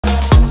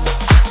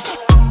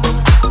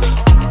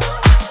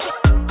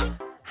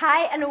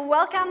and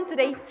welcome to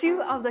day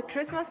 2 of the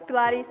Christmas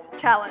Pilates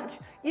challenge.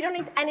 You don't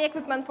need any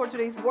equipment for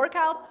today's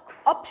workout.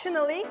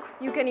 Optionally,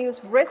 you can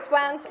use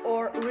wristbands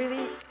or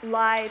really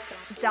light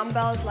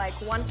dumbbells like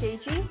 1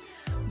 kg.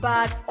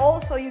 But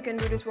also you can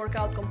do this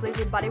workout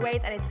completely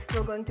bodyweight and it's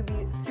still going to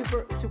be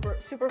super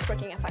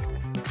freaking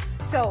effective.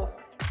 So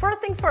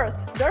first things first,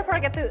 don't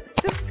forget to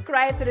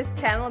subscribe to this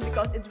channel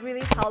because it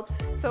really helps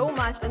so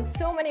much, and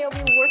so many of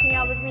you working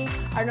out with me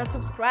are not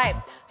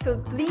subscribed. So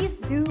please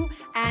do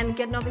and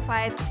get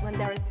notified when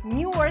there is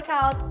new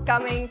workout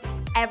coming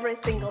every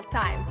single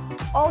time.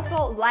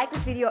 Also like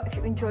this video if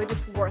you enjoyed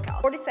this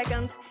workout. 40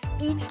 seconds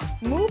each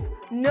move,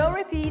 no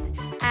repeat,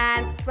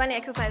 and 20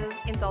 exercises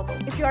in total.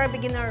 If you are a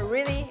beginner,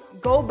 really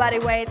go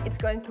bodyweight, it's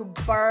going to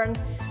burn,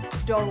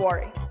 don't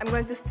worry. I'm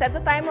going to set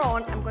the timer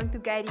on, I'm going to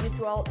guide you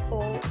through all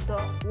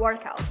the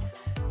workout.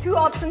 2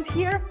 options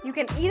here, you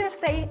can either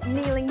stay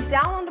kneeling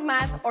down on the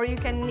mat or you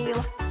can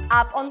kneel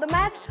up on the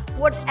mat,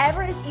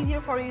 whatever is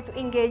easier for you to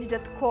engage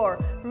that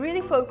core.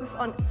 Really focus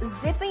on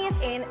zipping it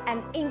in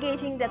and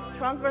engaging that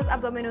transverse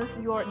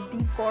abdominis, your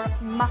deep core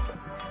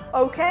muscles.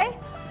 Okay?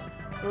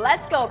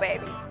 Let's go,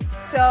 baby.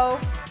 So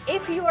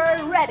if you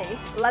are ready,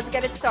 let's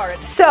get it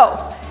started.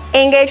 So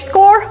engaged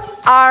core,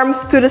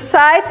 arms to the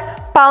side,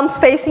 palms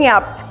facing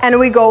up, and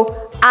we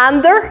go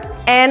under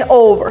and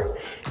over,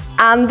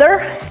 under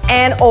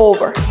and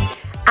over,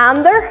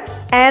 under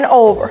and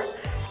over.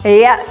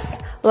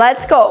 Yes,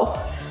 let's go.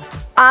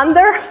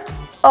 Under,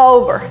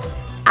 over,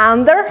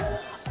 under,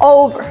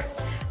 over,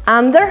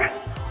 under,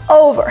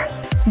 over.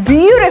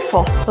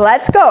 Beautiful.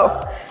 Let's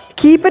go.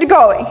 Keep it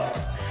going.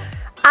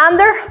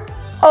 Under,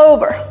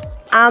 over,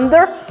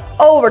 under,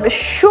 over. The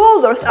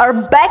shoulders are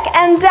back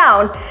and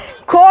down.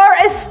 Core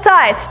is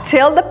tight.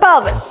 Tilt the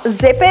pelvis.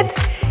 Zip it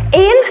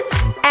in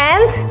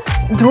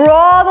and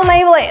draw the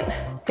navel in.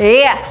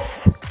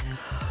 Yes.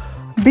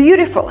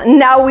 Beautiful.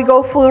 Now we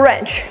go full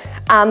range.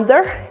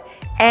 Under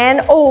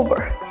and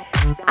over.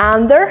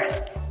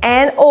 Under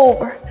and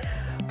over.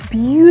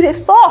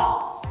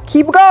 Beautiful.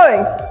 Keep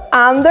going.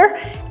 Under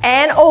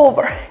and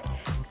over.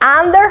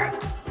 Under,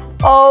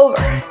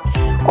 over,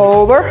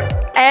 over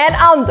and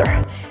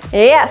under.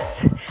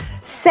 Yes.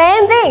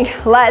 Same thing.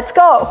 Let's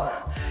go.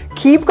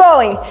 Keep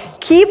going.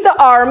 Keep the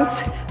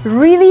arms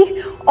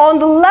really on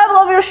the level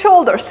of your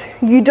shoulders.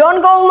 You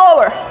don't go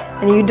lower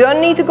and you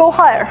don't need to go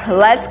higher.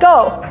 Let's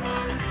go.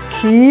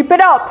 Keep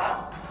it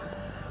up.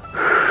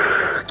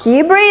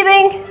 Keep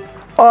breathing.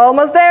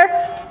 Almost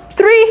there.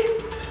 3,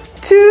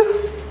 2,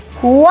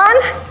 1.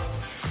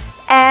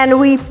 And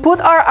we put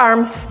our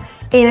arms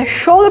in a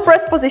shoulder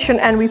press position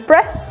and we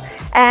press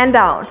and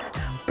down.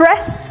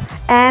 Press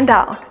and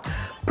down.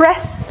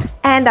 Press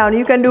and down.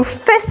 You can do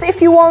fists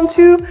if you want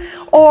to,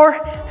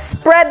 or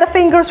spread the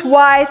fingers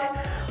wide.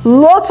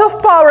 Lots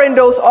of power in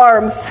those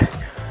arms.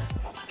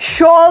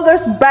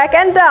 Shoulders back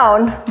and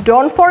down.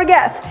 Don't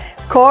forget.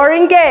 Core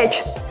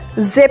engaged.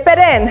 Zip it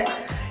in.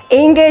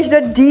 Engage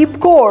the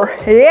deep core.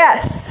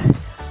 Yes.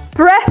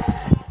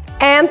 Press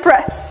and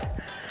press.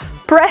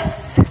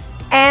 Press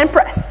and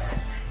press.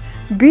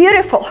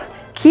 Beautiful.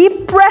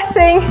 Keep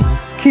pressing.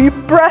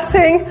 Keep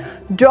pressing.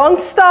 Don't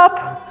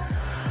stop.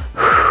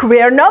 We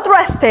are not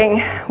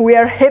resting. We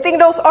are hitting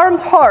those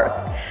arms hard.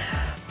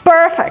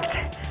 Perfect.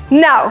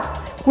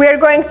 Now we are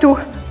going to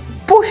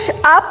push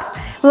up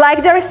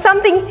like there is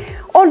something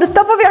on the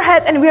top of your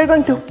head and we are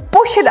going to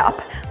push it up.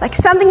 Like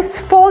something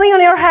is falling on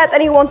your head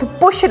and you want to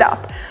push it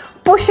up.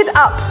 Push it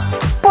up.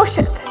 Push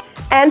it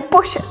and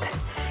push it.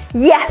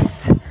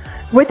 Yes.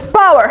 With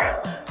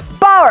power.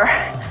 Power.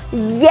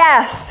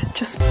 Yes.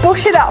 Just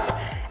push it up.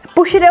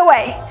 Push it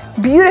away.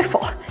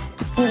 Beautiful.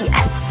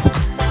 Yes.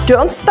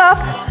 Don't stop.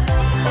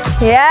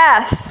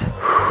 Yes.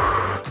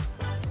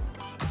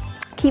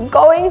 Keep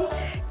going.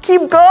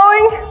 Keep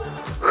going.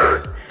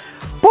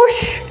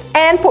 Push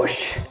and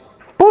push.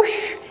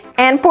 Push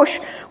and push.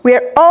 We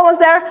are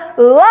almost there.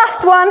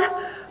 Last one.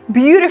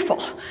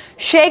 Beautiful.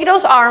 Shake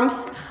those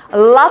arms.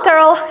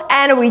 Lateral,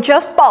 and we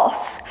just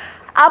pulse.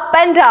 Up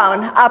and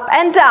down, up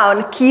and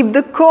down. Keep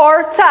the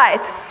core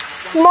tight.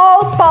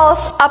 Small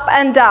pulse up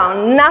and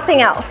down,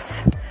 nothing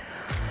else.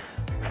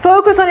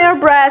 Focus on your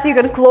breath. You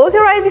can close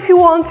your eyes if you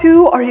want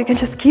to, or you can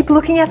just keep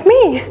looking at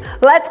me.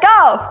 Let's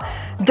go.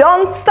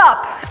 Don't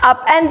stop.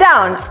 Up and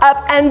down,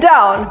 up and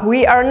down.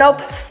 We are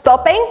not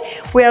stopping.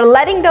 We are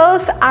letting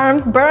those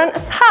arms burn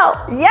as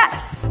hell.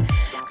 Yes.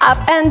 Up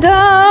and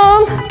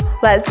down.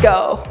 Let's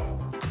go.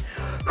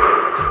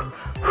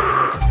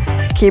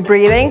 Keep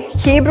breathing,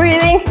 keep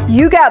breathing.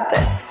 You got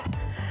this.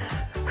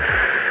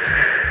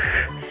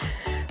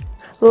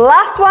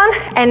 Last one,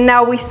 and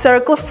now we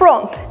circle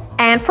front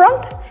and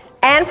front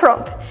and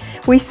front.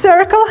 We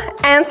circle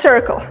and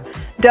circle.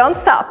 Don't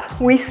stop.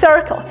 We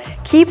circle.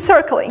 Keep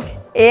circling.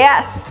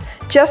 Yes.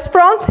 Just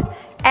front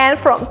and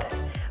front.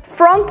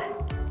 Front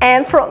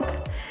and front.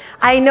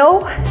 I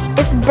know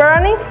it's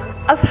burning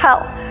as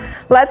hell.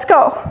 Let's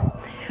go.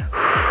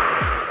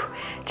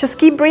 Just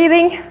keep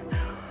breathing.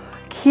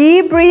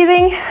 Keep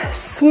breathing.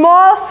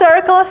 Small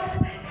circles.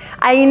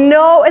 I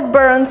know it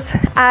burns.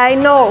 I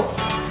know.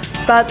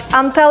 but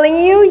I'm telling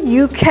you,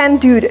 you can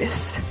do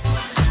this.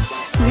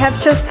 We have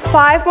just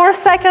 5 more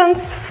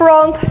seconds.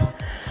 Front.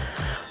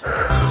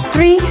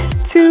 3,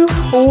 2,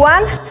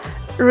 1.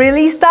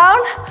 Release down.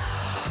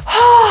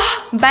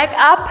 Back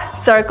up,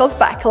 circles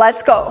back.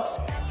 Let's go.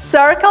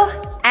 Circle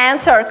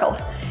and circle.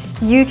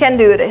 You can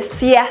do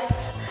this.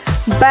 Yes.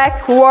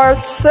 Backward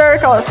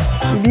circles.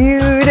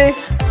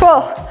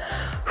 Beautiful.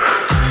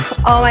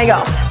 Oh my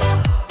God.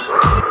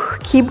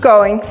 Keep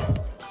going.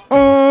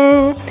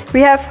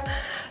 We have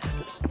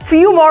a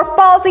few more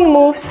pulsing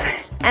moves,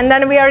 and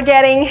then we are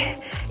getting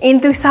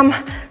into some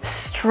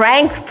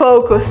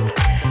strength-focused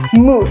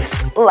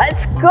moves.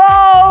 Let's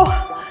go.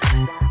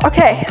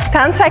 Okay,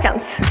 10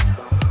 seconds.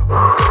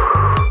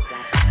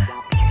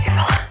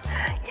 Beautiful.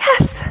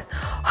 Yes.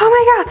 Oh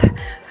my God.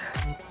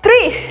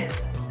 3,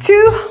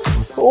 2,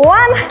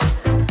 1.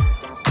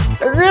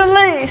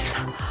 Release.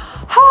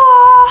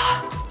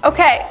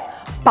 Okay,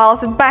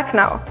 pulse it back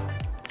now.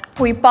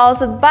 We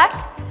pulse it back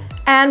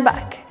and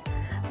back.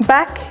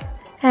 Back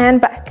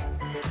and back.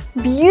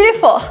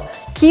 Beautiful.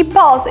 Keep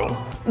pulsing.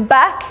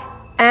 Back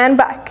and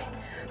back.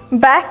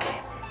 Back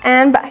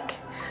and back.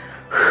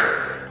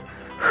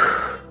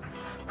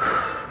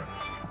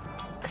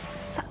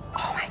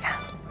 Oh my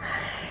God.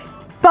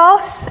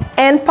 Pulse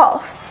and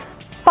pulse.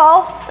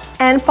 Pulse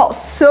and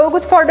pulse. So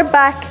good for the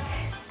back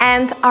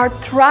and our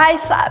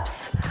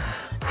triceps.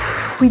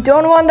 We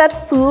don't want that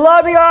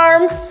flabby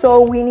arm,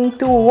 so we need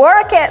to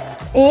work it.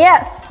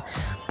 Yes.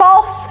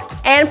 Pulse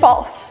and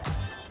pulse.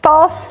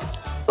 Pulse.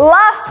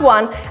 Last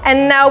one.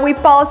 And now we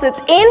pulse it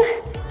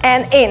in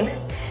and in.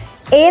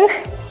 In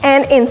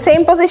and in.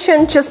 Same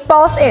position, just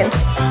pulse in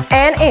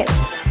and in.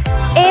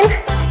 In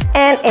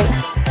and in.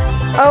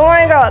 Oh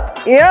my God.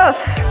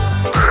 Yes.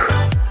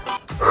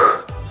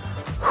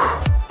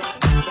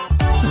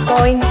 Keep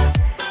going.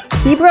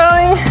 Keep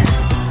going.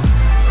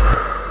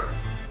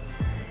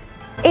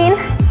 In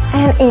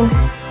and in.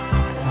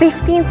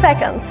 15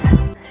 seconds.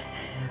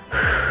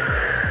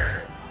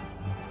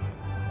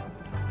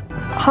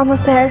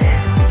 Almost there.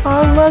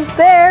 Almost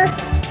there.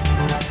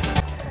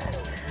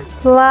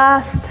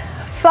 Last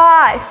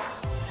 5,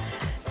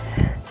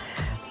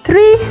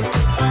 3,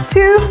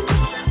 2,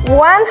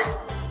 1.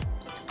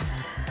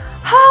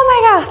 Oh my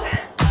God.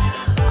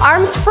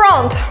 Arms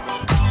front.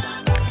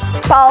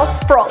 Pulse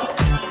front.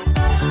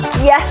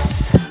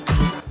 Yes.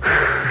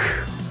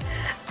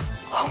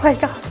 Oh my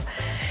God.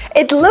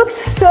 It looks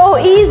so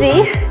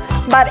easy,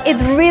 but it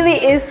really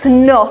is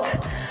not.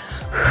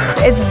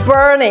 It's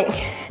burning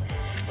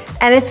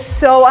and it's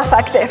so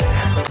effective.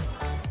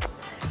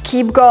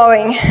 Keep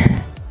going.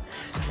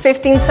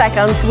 15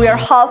 seconds. We are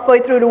halfway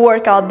through the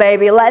workout,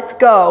 baby. Let's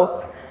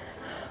go.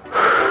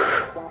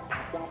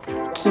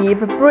 Keep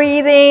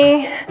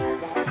breathing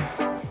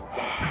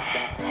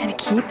and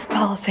keep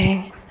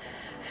pulsing.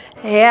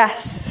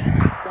 Yes.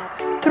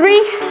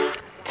 3,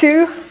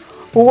 2,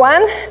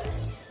 1.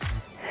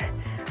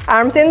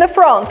 Arms in the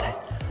front.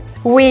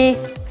 We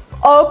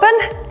open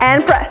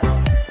and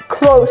press.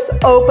 Close,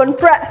 open,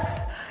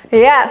 press.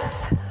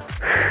 Yes.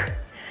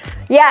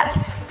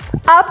 Yes.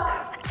 Up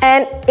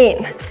and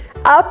in.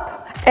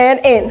 Up and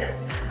in.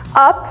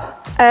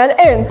 Up and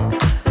in.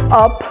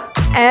 Up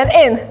and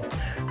in.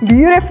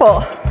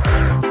 Beautiful.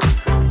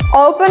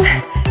 Open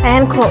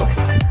and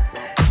close.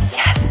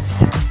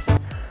 Yes.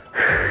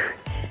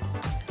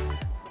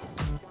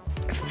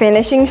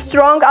 Finishing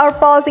strong our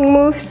pulsing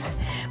moves,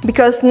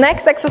 because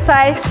next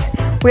exercise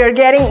we are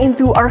getting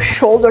into our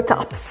shoulder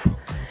taps.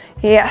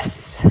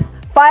 Yes.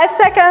 5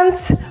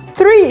 seconds.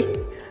 3,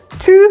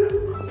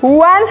 2,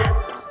 1.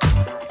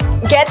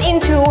 Get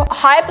into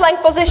high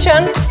plank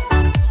position.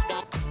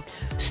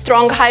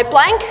 Strong high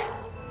plank.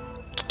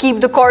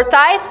 Keep the core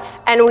tight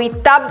and we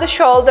tap the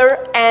shoulder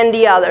and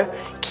the other.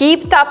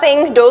 Keep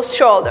tapping those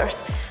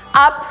shoulders.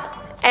 Up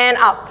and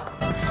up.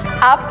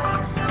 Up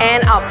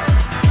and up.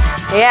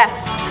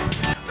 Yes.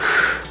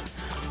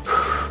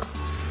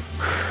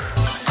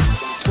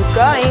 Keep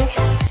going.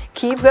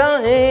 Keep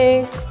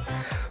going.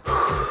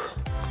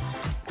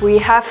 We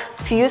have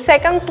few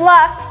seconds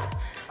left.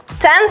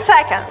 10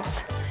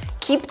 seconds.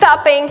 Keep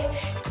tapping.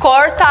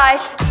 Core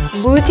tight.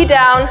 Booty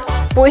down.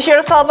 Push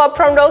yourself up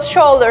from those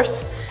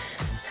shoulders.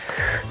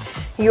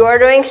 You are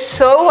doing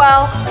so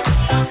well.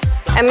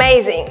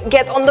 Amazing.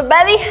 Get on the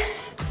belly.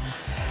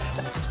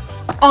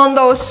 On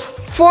those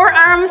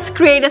forearms,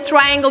 create a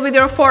triangle with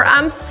your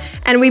forearms,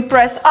 and we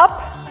press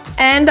up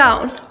and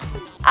down.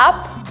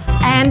 Up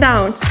and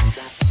down.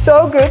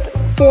 So good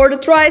for the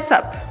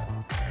tricep.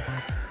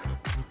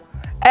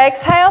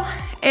 Exhale,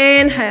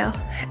 inhale.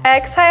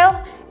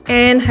 Exhale,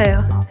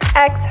 inhale.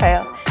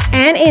 Exhale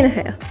and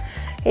inhale.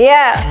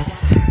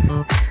 Yes.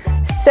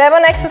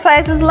 7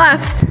 exercises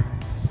left.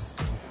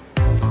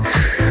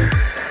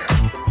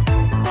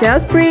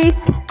 Just breathe.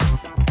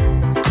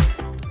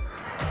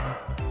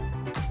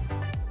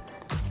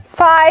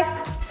 5,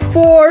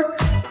 4,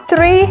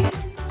 3,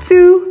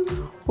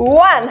 2,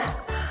 1.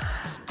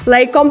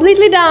 Lay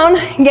completely down,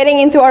 getting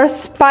into our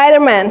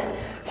Spider-Man.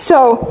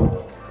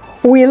 So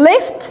we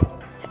lift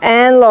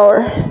and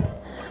lower.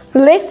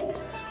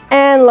 Lift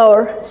and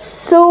lower.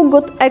 So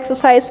good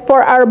exercise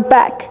for our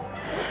back.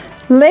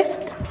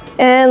 Lift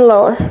and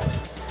lower.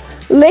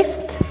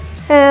 Lift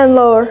and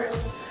lower.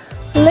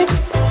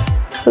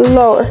 Lift,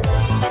 lower.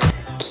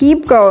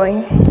 Keep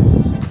going.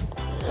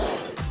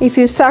 If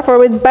you suffer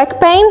with back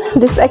pain,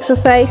 this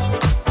exercise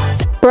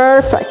is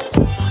perfect.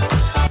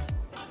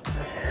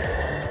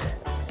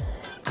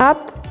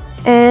 Up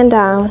and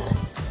down.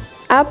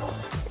 Up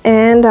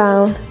and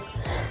down.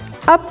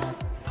 Up,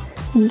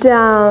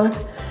 down.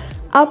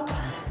 Up,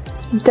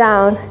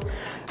 down.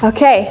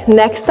 Okay,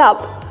 next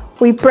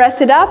up, we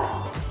press it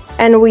up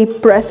and we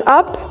press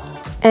up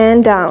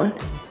and down.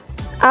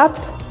 Up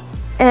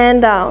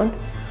and down.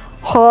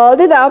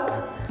 Hold it up,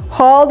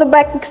 hold the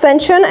back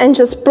extension and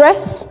just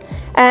press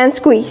and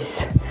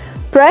squeeze.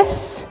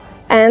 Press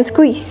and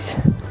squeeze.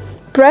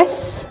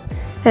 Press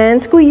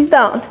and squeeze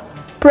down.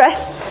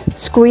 Press,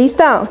 squeeze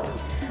down.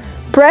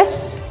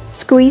 Press,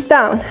 squeeze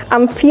down.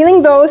 I'm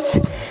feeling those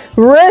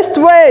wrist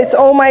weights,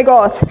 oh my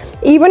God.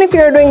 Even if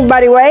you're doing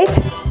body weight,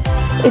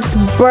 it's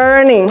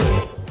burning.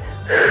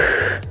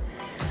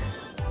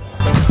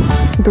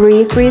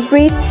 Breathe, breathe,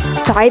 breathe.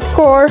 Tight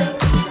core.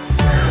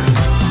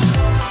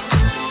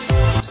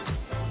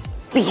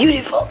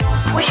 Beautiful.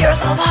 Push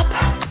yourself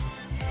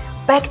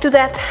up. Back to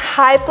that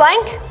high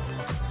plank.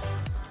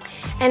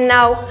 And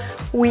now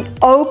we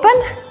open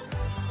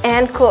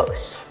and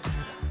close.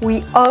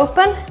 We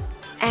open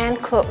and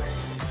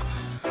close.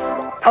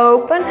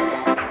 Open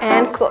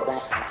and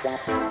close.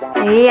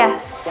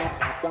 Yes.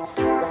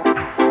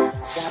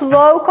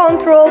 Slow,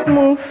 controlled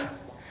move.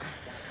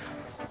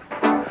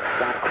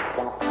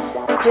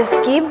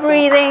 Just keep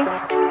breathing.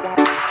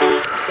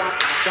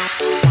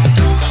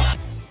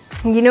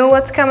 You know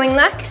what's coming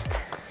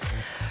next?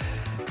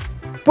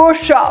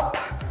 Push up,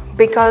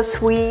 because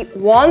we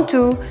want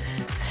to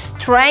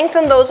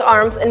strengthen those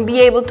arms and be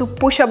able to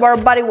push up our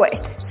body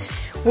weight.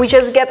 We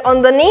just get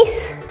on the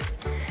knees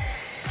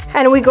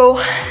and we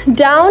go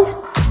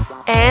down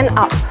and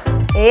up.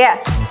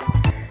 Yes.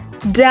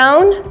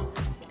 Down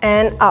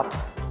and up.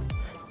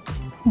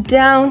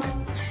 Down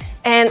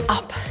and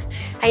up.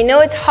 I know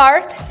it's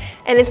hard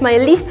and it's my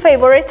least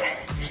favorite,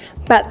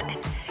 but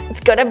it's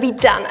gotta be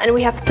done, and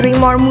we have 3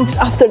 more moves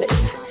after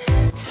this.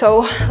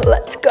 So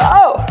let's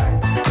go.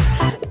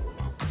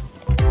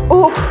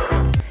 Oof.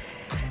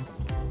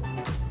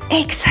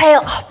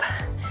 Exhale up.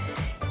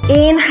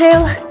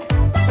 Inhale,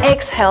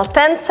 exhale.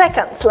 10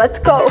 seconds. Let's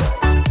go.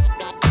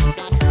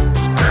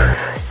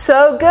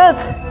 So good.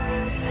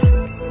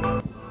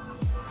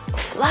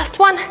 Last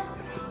one.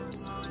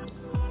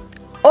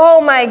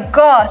 Oh my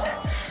God.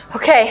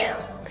 Okay,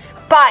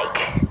 pike.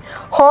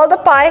 Hold the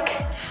pike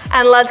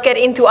and let's get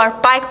into our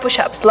pike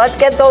push-ups. Let's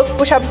get those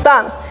push-ups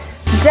done.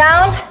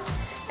 Down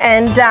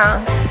and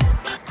down.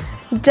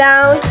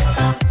 Down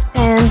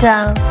and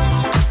down.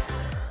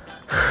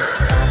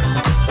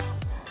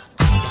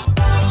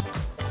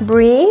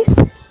 Breathe,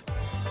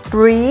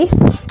 breathe.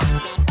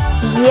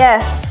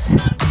 Yes.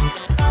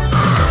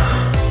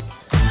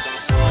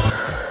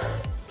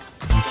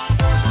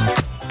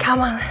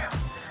 Come on,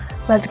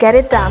 let's get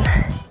it done.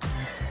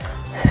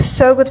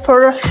 So good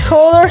for the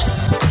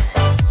shoulders.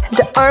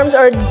 The arms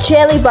are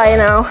jelly by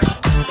now.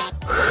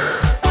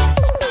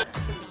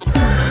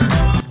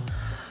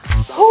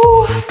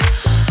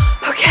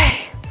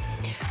 Okay,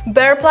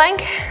 bear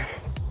plank.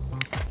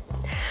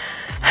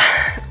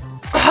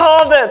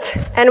 Hold it.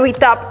 And we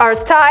tap our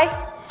thigh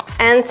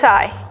and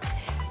thigh.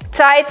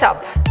 Tight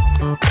up,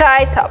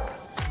 tight up,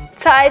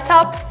 tight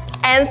up,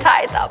 and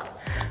tight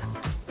up.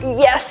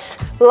 Yes,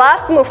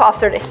 last move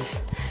after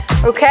this.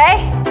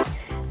 Okay?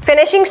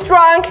 Finishing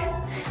strong.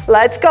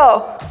 Let's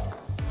go.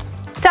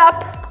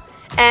 Tap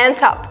and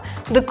tap.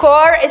 The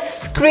core is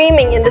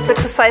screaming in this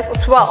exercise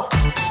as well.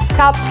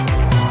 Tap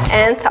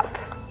and tap.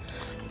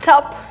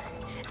 Tap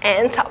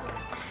and tap.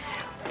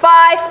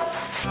 5,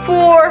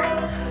 4,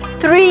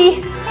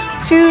 3,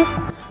 2,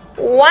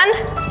 1.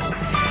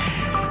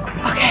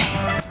 Okay.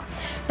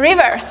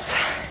 Reverse.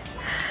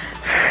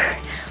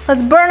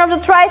 Let's burn up the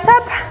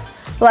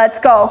tricep. Let's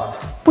go.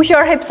 Push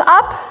your hips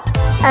up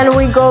and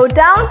we go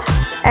down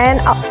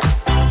and up.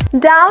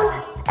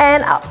 Down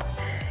and up.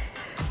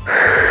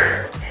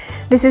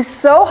 This is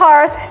so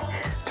hard.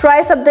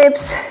 Tricep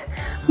dips,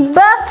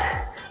 but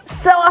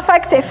so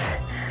effective.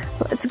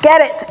 Let's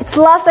get it. It's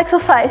last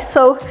exercise,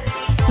 so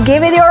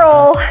give it your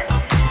all.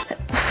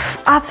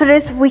 After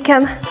this, we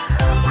can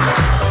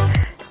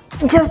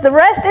just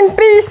rest in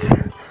peace.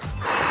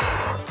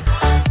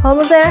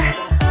 Almost there,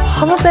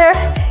 almost there.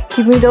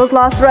 Give me those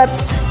last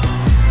reps.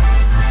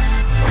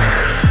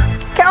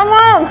 Come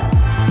on.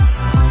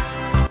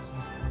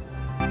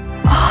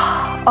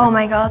 Oh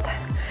my God,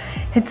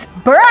 it's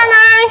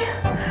burning.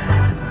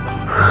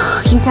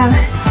 You can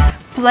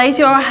place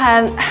your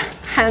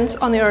hands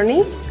on your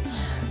knees,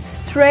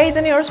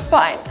 straighten your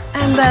spine,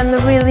 and then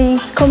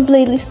release,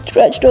 completely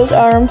stretch those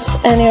arms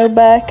and your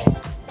back.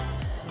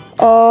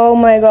 Oh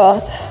my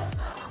God.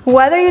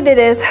 Whether you did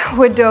it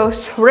with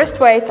those wrist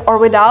weights or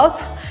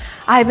without,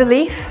 I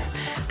believe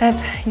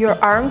that your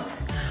arms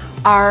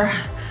are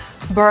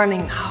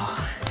burning now.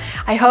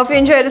 I hope you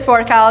enjoyed this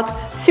workout.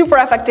 Super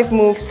effective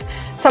moves.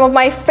 Some of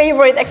my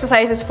favorite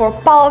exercises for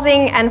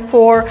pulsing and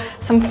for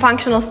some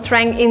functional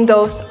strength in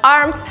those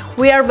arms.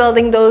 We are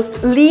building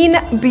those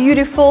lean,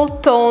 beautiful,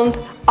 toned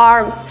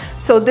arms.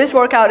 So this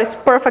workout is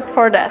perfect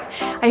for that.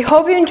 I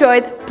hope you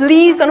enjoyed.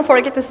 Please don't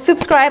forget to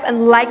subscribe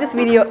and like this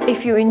video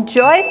if you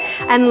enjoyed,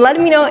 and let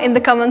me know in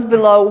the comments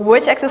below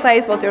which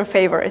exercise was your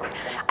favorite.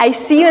 I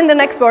see you in the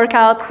next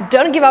workout.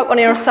 Don't give up on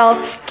yourself.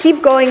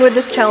 Keep going with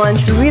this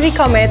challenge. Really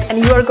commit,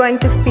 and you are going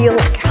to feel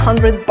like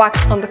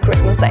 $100 on the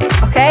Christmas day,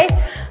 okay?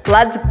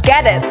 Let's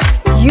get it.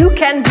 You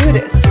can do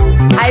this.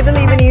 I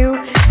believe in you.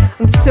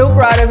 I'm so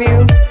proud of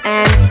you,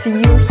 and see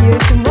you here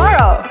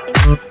tomorrow.